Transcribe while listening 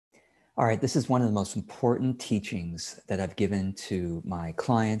All right, this is one of the most important teachings that I've given to my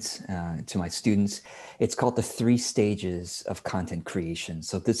clients, to my students. It's called the 3 stages of content creation.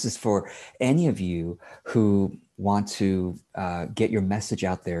 So this is for any of you who want to get your message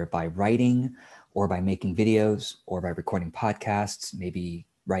out there by writing or by making videos or by recording podcasts, maybe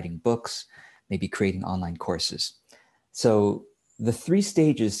writing books, maybe creating online courses. So the 3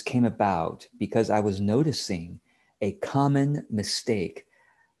 stages came about because I was noticing a common mistake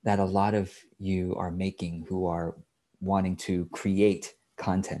that a lot of you are making who are wanting to create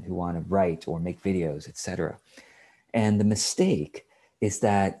content, who want to write or make videos, etc. And the mistake is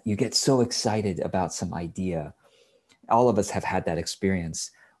that you get so excited about some idea. All of us have had that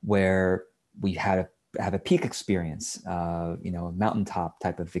experience where we have a peak experience, a mountaintop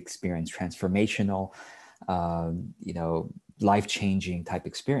type of experience, transformational, life-changing type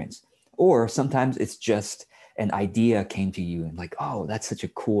experience. Or sometimes it's just an idea came to you and like, oh, that's such a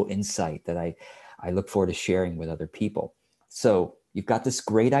cool insight that I look forward to sharing with other people. So you've got this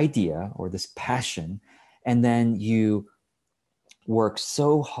great idea or this passion, and then you work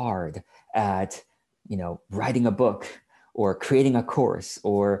so hard at, writing a book or creating a course,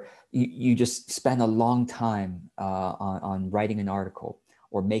 or you just spend a long time on writing an article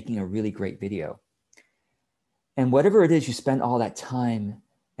or making a really great video. And whatever it is you spend all that time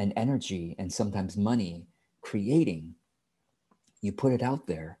and energy and sometimes money creating, you put it out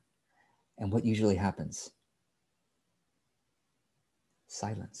there. And what usually happens?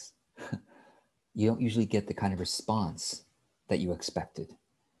 Silence. You don't usually get the kind of response that you expected.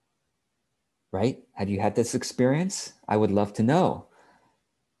 Right? Have you had this experience? I would love to know.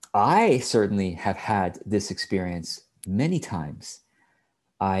 I certainly have had this experience many times.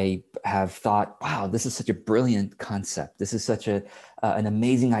 I have thought, wow, this is such a brilliant concept. This is such an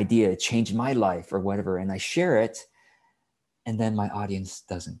amazing idea. It changed my life or whatever. And I share it. And then my audience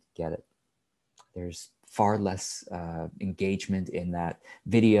doesn't get it. There's far less engagement in that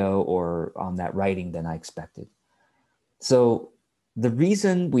video or on that writing than I expected. So the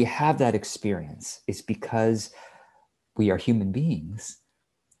reason we have that experience is because we are human beings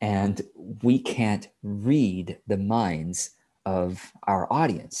and we can't read the minds of our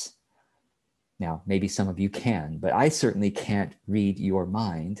audience. Now, maybe some of you can, but I certainly can't read your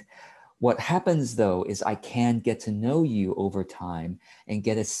mind. What happens though is I can get to know you over time and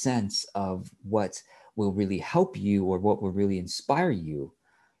get a sense of what will really help you or what will really inspire you,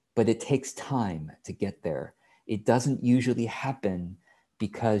 but it takes time to get there. It doesn't usually happen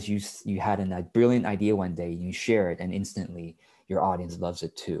because you had a brilliant idea one day, you share it, and instantly your audience loves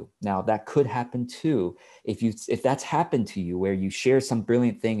it too. Now that could happen too. If that's happened to you where you share some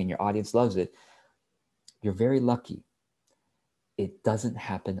brilliant thing and your audience loves it, you're very lucky. It doesn't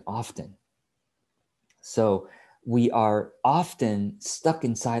happen often. So we are often stuck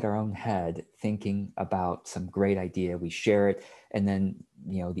inside our own head thinking about some great idea. We share it, and then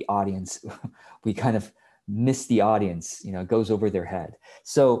the audience, we kind of miss the audience. It goes over their head.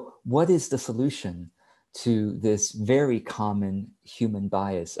 So what is the solution to this very common human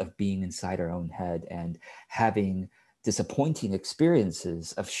bias of being inside our own head and having disappointing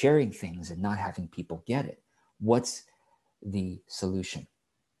experiences of sharing things and not having people get it? What's the solution?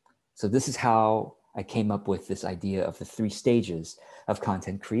 So this is how I came up with this idea of the 3 stages of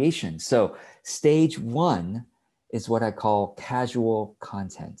content creation. So stage 1 is what I call casual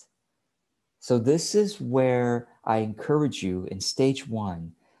content. So this is where I encourage you in stage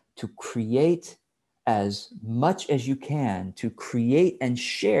 1 to create as much as you can, to create and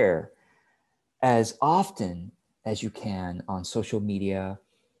share as often as you can on social media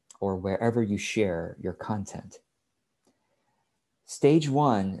or wherever you share your content. Stage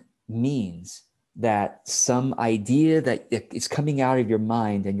 1 means that some idea that is coming out of your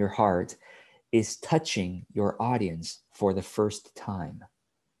mind and your heart is touching your audience for the first time.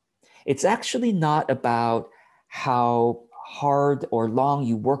 It's actually not about how hard or long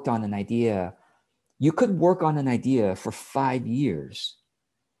you worked on an idea. You could work on an idea for 5 years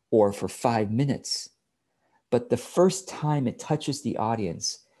or for 5 minutes, but the first time it touches the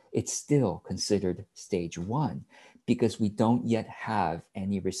audience, it's still considered stage 1 because we don't yet have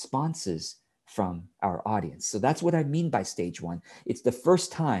any responses from our audience. So that's what I mean by stage 1. It's the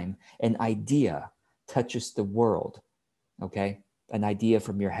first time an idea touches the world, okay? An idea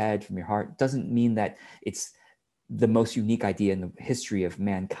from your head, from your heart, doesn't mean that it's the most unique idea in the history of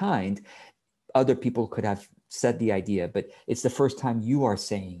mankind. Other people could have said the idea, but it's the first time you are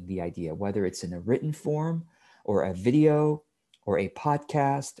saying the idea, whether it's in a written form or a video or a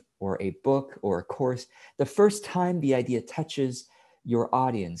podcast or a book or a course. The first time the idea touches your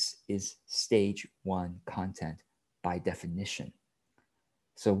audience is stage 1 content by definition.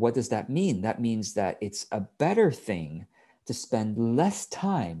 So what does that mean? That means that it's a better thing to spend less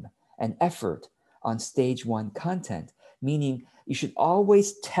time and effort on stage one content, meaning you should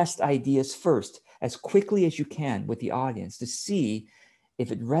always test ideas first as quickly as you can with the audience to see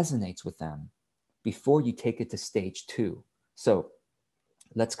if it resonates with them before you take it to stage two. So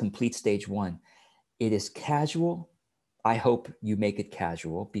let's complete stage one. It is casual. I hope you make it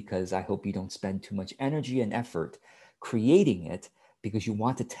casual because I hope you don't spend too much energy and effort creating it because you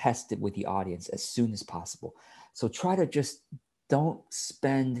want to test it with the audience as soon as possible. So try to just don't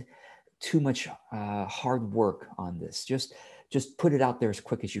spend too much hard work on this. Just put it out there as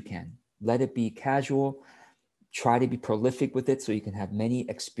quick as you can. Let it be casual. Try to be prolific with it so you can have many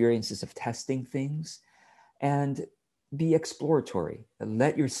experiences of testing things, and be exploratory.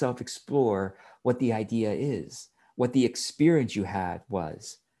 Let yourself explore what the idea is, what the experience you had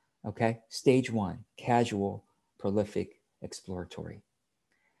was. Okay? Stage one, casual, prolific, exploratory.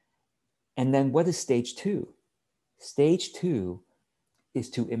 And then what is stage two? Stage two is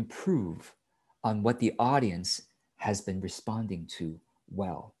to improve on what the audience has been responding to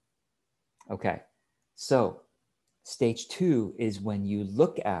well. Okay, so stage two is when you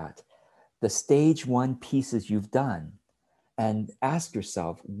look at the stage one pieces you've done and ask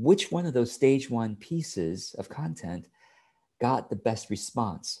yourself which one of those stage one pieces of content got the best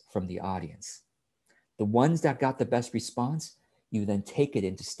response from the audience. The ones that got the best response, you then take it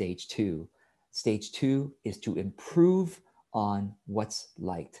into stage two. Stage two is to improve on what's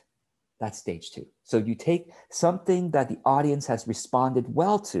liked. That's stage two. So you take something that the audience has responded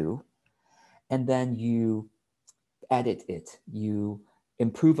well to, and then you edit it, you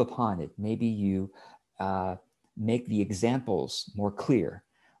improve upon it. Maybe you make the examples more clear,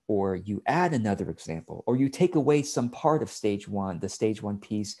 or you add another example, or you take away some part of stage one, the stage one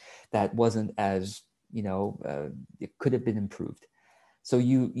piece that wasn't as, it could have been improved. So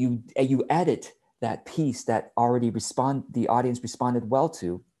you edit that piece that the audience responded well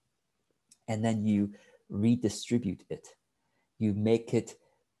to, and then you redistribute it. You make it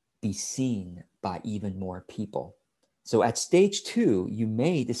be seen by even more people. So at stage two, you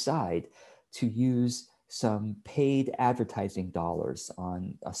may decide to use some paid advertising dollars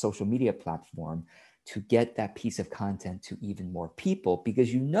on a social media platform to get that piece of content to even more people,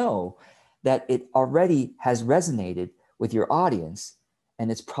 because you know that it already has resonated with your audience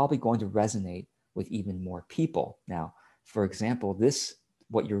and it's probably going to resonate with even more people. Now, for example,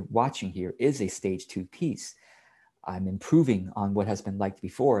 what you're watching here is a stage two piece. I'm improving on what has been liked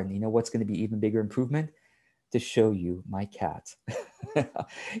before. And you know what's going to be even bigger improvement? To show you my cat.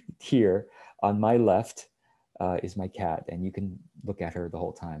 Here on my left is my cat, and you can look at her the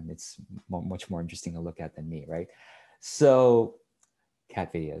whole time. It's much more interesting to look at than me, right? So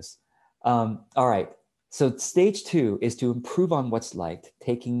cat videos. All right. So stage two is to improve on what's liked,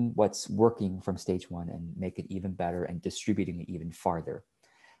 taking what's working from stage one and make it even better and distributing it even farther.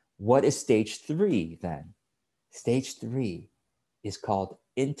 What is stage three then? Stage three is called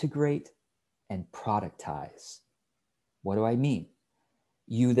integrate and productize. What do I mean?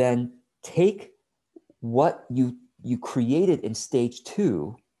 You then take what you created in stage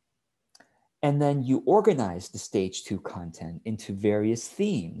two, and then you organize the stage two content into various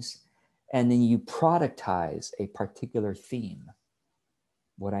themes, and then you productize a particular theme.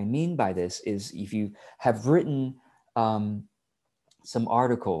 What I mean by this is if you have written some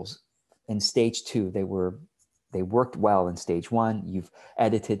articles in stage two, they worked well in stage one, you've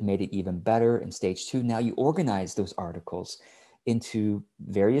edited, made it even better in stage two. Now you organize those articles into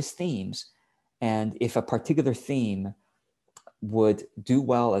various themes. And if a particular theme would do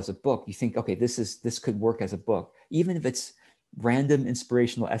well as a book, you think, okay, this could work as a book. Even if it's random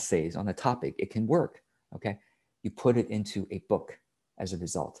inspirational essays on a topic, it can work, okay? You put it into a book as a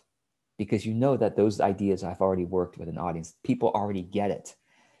result, because you know that those ideas have already worked with an audience. People already get it.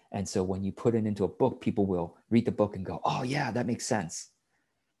 And so when you put it into a book, people will read the book and go, oh yeah, that makes sense.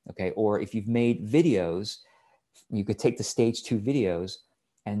 Okay. Or if you've made videos, you could take the stage two videos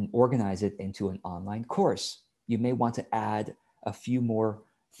and organize it into an online course. You may want to add a few more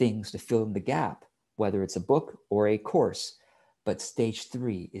things to fill in the gap, whether it's a book or a course. But stage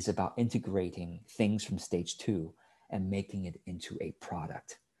three is about integrating things from stage two and making it into a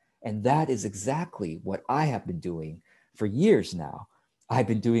product. And that is exactly what I have been doing for years now. I've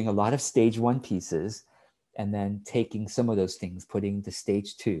been doing a lot of stage one pieces and then taking some of those things, putting to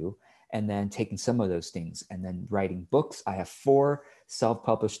stage two, and then taking some of those things and then writing books. I have 4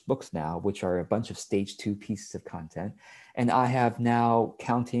 self-published books now, which are a bunch of stage two pieces of content. And I have now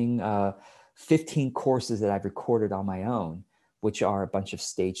counting 15 courses that I've recorded on my own, which are a bunch of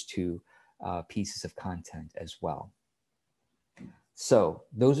stage two pieces of content as well. So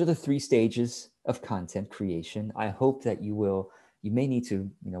those are the 3 stages of content creation. I hope that you may need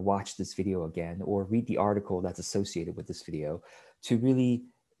to, watch this video again or read the article that's associated with this video to really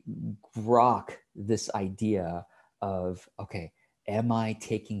grok this idea of, okay, am I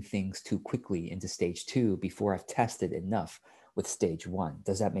taking things too quickly into stage 2 before I've tested enough with stage 1?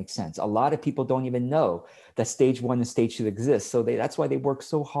 Does that make sense? A lot of people don't even know that stage 1 and stage 2 exist. So that's why they work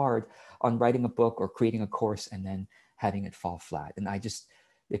so hard on writing a book or creating a course and then having it fall flat. And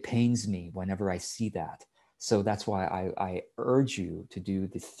it pains me whenever I see that. So that's why I urge you to do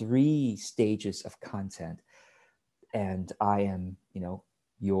the 3 stages of content. And I am,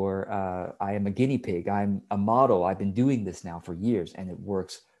 I am a guinea pig. I'm a model. I've been doing this now for years and it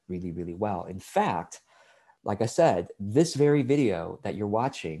works really, really well. In fact, like I said, this very video that you're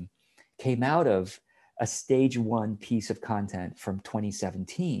watching came out of a stage 1 piece of content from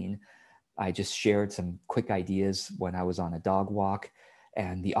 2017. I just shared some quick ideas when I was on a dog walk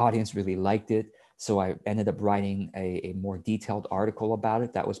and the audience really liked it. So I ended up writing a more detailed article about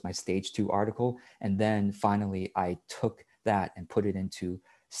it. That was my stage 2 article. And then finally, I took that and put it into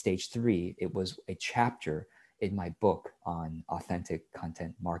stage 3. It was a chapter in my book on authentic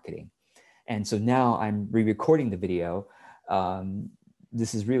content marketing. And so now I'm re-recording the video.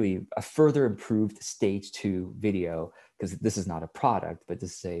 This is really a further improved stage 2 video because this is not a product, but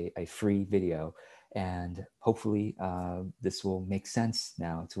this is a free video. And hopefully this will make sense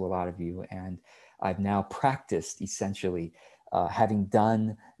now to a lot of you. And I've now practiced essentially having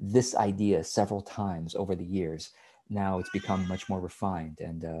done this idea several times over the years. Now it's become much more refined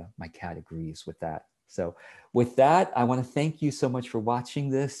and my cat agrees with that. So with that, I want to thank you so much for watching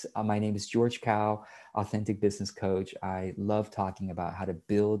this. My name is George Kao, Authentic Business Coach. I love talking about how to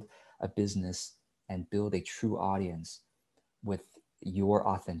build a business and build a true audience with your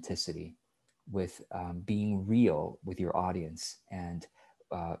authenticity, with being real with your audience and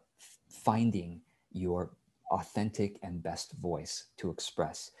finding your authentic and best voice to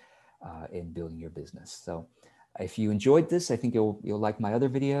express in building your business. So if you enjoyed this, I think you'll like my other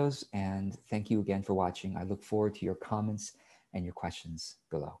videos. And thank you again for watching. I look forward to your comments and your questions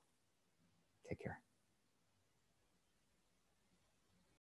below. Take care.